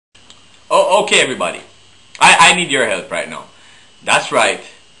Okay, everybody. I need your help right now. That's right.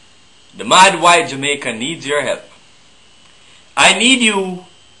 The mad white Jamaican needs your help. I need you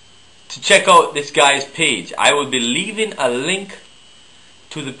to check out this guy's page. I will be leaving a link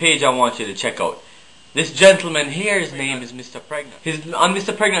to the page I want you to check out. This gentleman here, his name is Mr. Pregnant. On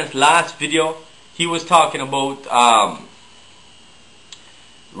Mr. Pregnant's last video, he was talking about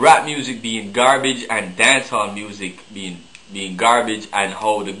rap music being garbage and dancehall music being garbage, and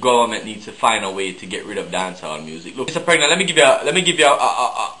how the government needs to find a way to get rid of dancehall music. Look, Mr. Pregnant, let me give you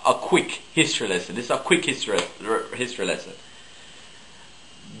a quick history lesson. This is a quick history lesson.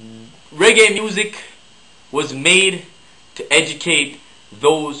 Reggae music was made to educate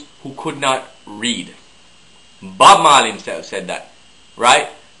those who could not read. Bob Marley himself said that, right?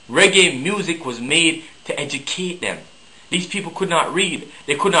 Reggae music was made to educate them. These people could not read.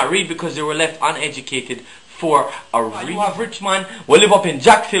 They could not read because they were left uneducated for a reason. You have rich man who live up in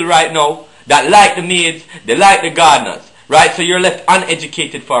Jacksonville right now that like the maids, they like the gardeners, right? So you're left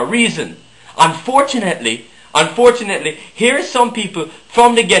uneducated for a reason. Unfortunately, here are some people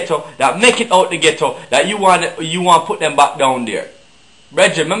from the ghetto that make it out the ghetto that you want to put them back down there.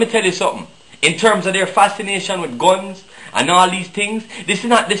 Brethren, let me tell you something. In terms of their fascination with guns and all these things, this is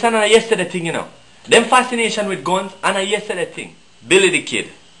not a yesterday thing, you know. Them fascination with guns and a yesterday thing. Billy the Kid,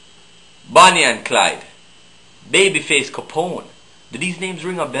 Bonnie and Clyde, Babyface Capone. Do these names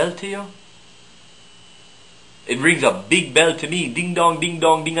ring a bell to you? It rings a big bell to me. Ding dong, ding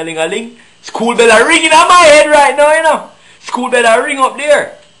dong, ding a ling a ling. School bell are ringing on my head right now, you know. School bell are ring up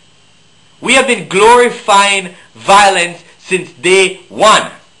there. We have been glorifying violence since day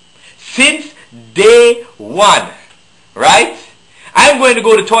one. Since day one, right? I'm going to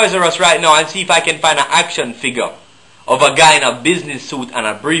go to Toys R Us right now and see if I can find an action figure of a guy in a business suit and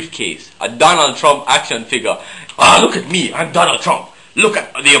a briefcase. A Donald Trump action figure. Ah, look at me, I'm Donald Trump. Look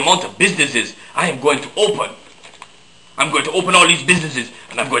at the amount of businesses I am going to open. I'm going to open all these businesses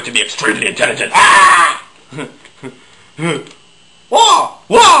and I'm going to be extremely intelligent. Ah! Wow!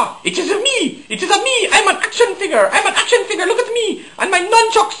 Wow! It is a me! It is a me! I'm an action figure! I'm an action figure! Look at me! And my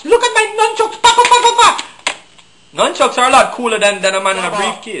nunchucks! Look at my nunchucks! Pa pa pa pa pa! Nunchucks are a lot cooler than a man in a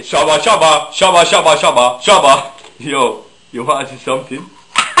briefcase. Shabba shabba! Shabba shabba shabba! Shabba! Yo, you want to see something?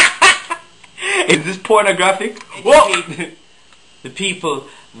 Is this pornographic? Whoa! The people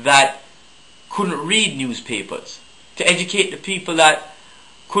that couldn't read newspapers. To educate the people that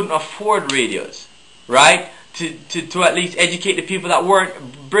couldn't afford radios. Right? To at least educate the people that weren't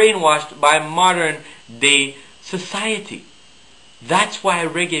brainwashed by modern day society. That's why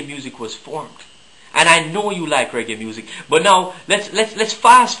reggae music was formed. And I know you like reggae music, but now let's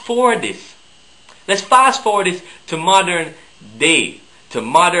fast forward this. Let's fast forward this to modern day, to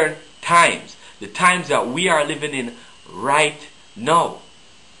modern times, the times that we are living in right now.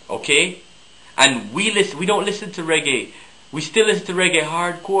 Okay? And we don't listen to reggae. We still listen to reggae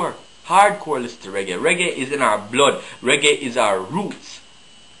hardcore. Hardcore listen to reggae. Reggae is in our blood. Reggae is our roots.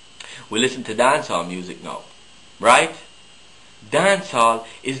 We listen to dancehall music now. Right? Dancehall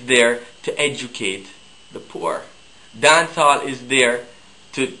is there to educate the poor. Dancehall is there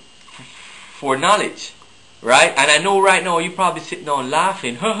for knowledge. Right? And I know right now you're probably sitting down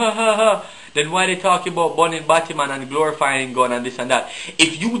laughing. Ha ha ha ha. Then why they talk about burning Batman and glorifying gun and this and that?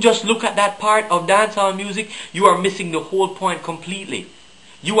 If you just look at that part of dancehall music, you are missing the whole point completely.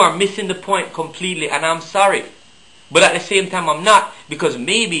 You are missing the point completely, and I'm sorry. But at the same time, I'm not, because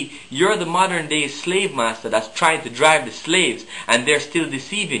maybe you're the modern day slave master that's trying to drive the slaves, and they're still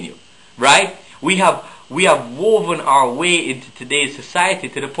deceiving you. Right? We have woven our way into today's society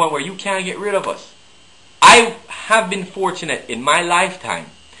to the point where you can't get rid of us. I have been fortunate in my lifetime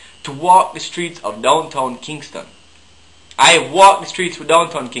to walk the streets of downtown Kingston. I have walked the streets of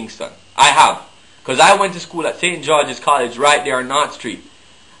downtown Kingston. I have. Because I went to school at St. George's College right there on North Street.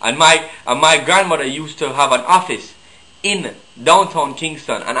 And my grandmother used to have an office in downtown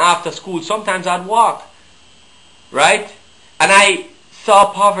Kingston. And after school, sometimes I'd walk. Right? And I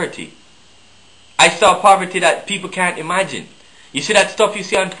saw poverty. I saw poverty that people can't imagine. You see that stuff you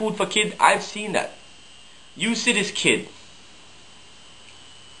see on Food for Kids? I've seen that. You see this kid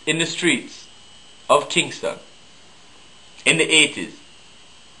in the streets of Kingston in the 80s.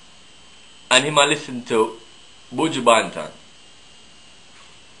 And him a listen to Buju Banton.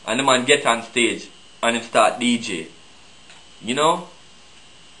 And the man get on stage and him start DJ. You know?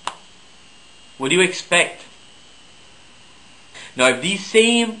 What do you expect? Now if these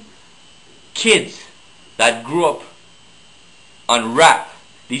same kids that grew up on rap,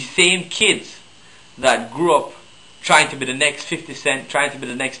 these same kids that grew up trying to be the next 50 Cent, trying to be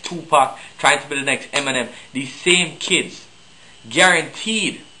the next Tupac, trying to be the next Eminem, these same kids,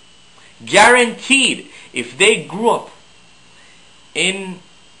 guaranteed Guaranteed, if they grew up in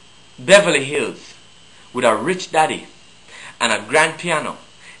Beverly Hills with a rich daddy and a grand piano,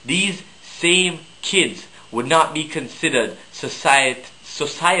 these same kids would not be considered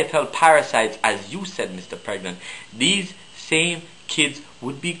societal parasites, as you said, Mr. Pregnant. These same kids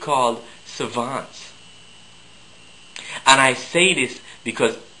would be called savants. And I say this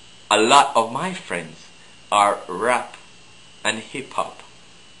because a lot of my friends are rap and hip-hop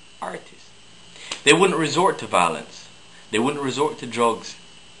artists. They wouldn't resort to violence. They wouldn't resort to drugs.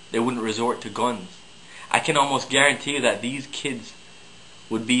 They wouldn't resort to guns. I can almost guarantee you that these kids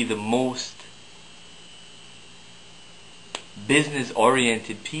would be the most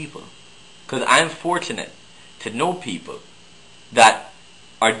business-oriented people. Because I'm fortunate to know people that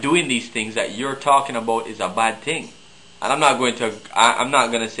are doing these things that you're talking about is a bad thing. And I'm not going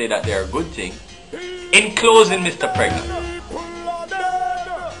to say that they're a good thing. In closing, Mr. Pregnant,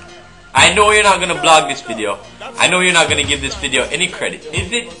 I know you're not going to blog this video. I know you're not going to give this video any credit.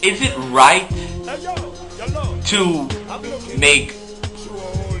 Is it right to make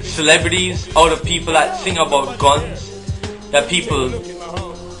celebrities out of people that sing about guns, that people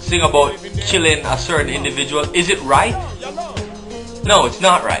sing about killing a certain individual? Is it right? No, it's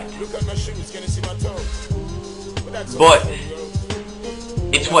not right. But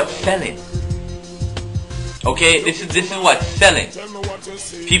it's what's selling. Okay, this is what's selling.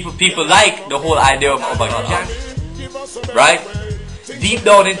 People like the whole idea of a gang, right? Deep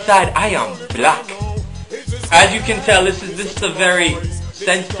down inside, I am black. As you can tell, this is a very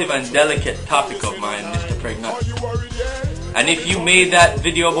sensitive and delicate topic of mine, Mr. Pregnant. And if you made that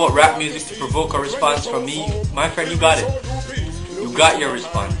video about rap music to provoke a response from me, my friend, you got it. You got your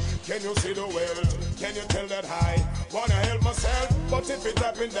response. Can you see the well? Can you tell that I wanna help myself? But if it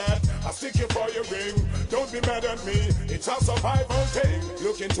happened that I stick you for your ring, don't be mad at me. It's a survival thing.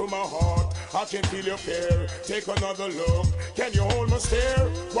 Look into my heart, I can feel your fear. Take another look. Can you hold my stare?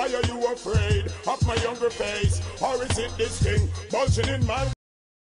 Why are you afraid of my younger face? Or is it this thing bulging in my